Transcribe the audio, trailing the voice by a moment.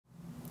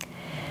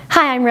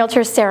Hi, I'm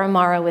Realtor Sarah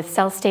Morrow with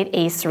Sell State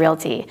Ace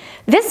Realty.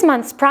 This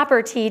month's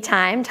Property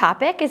Time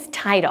topic is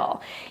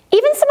title.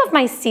 Even some of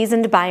my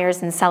seasoned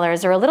buyers and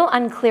sellers are a little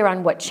unclear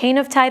on what chain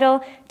of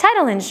title,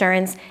 title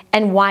insurance,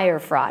 and wire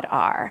fraud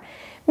are.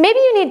 Maybe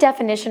you need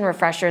definition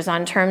refreshers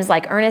on terms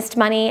like earnest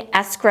money,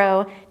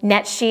 escrow,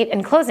 net sheet,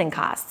 and closing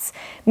costs.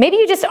 Maybe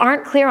you just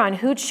aren't clear on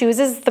who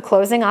chooses the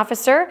closing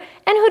officer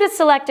and who to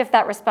select if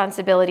that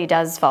responsibility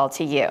does fall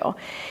to you.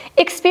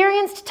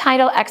 Experienced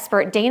title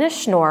expert Dana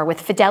Schnorr with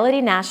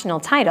Fidelity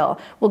National Title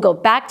will go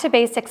back to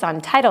basics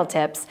on title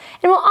tips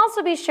and will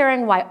also be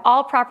sharing why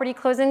all property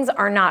closings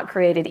are not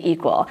created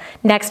equal.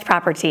 Next,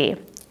 Property.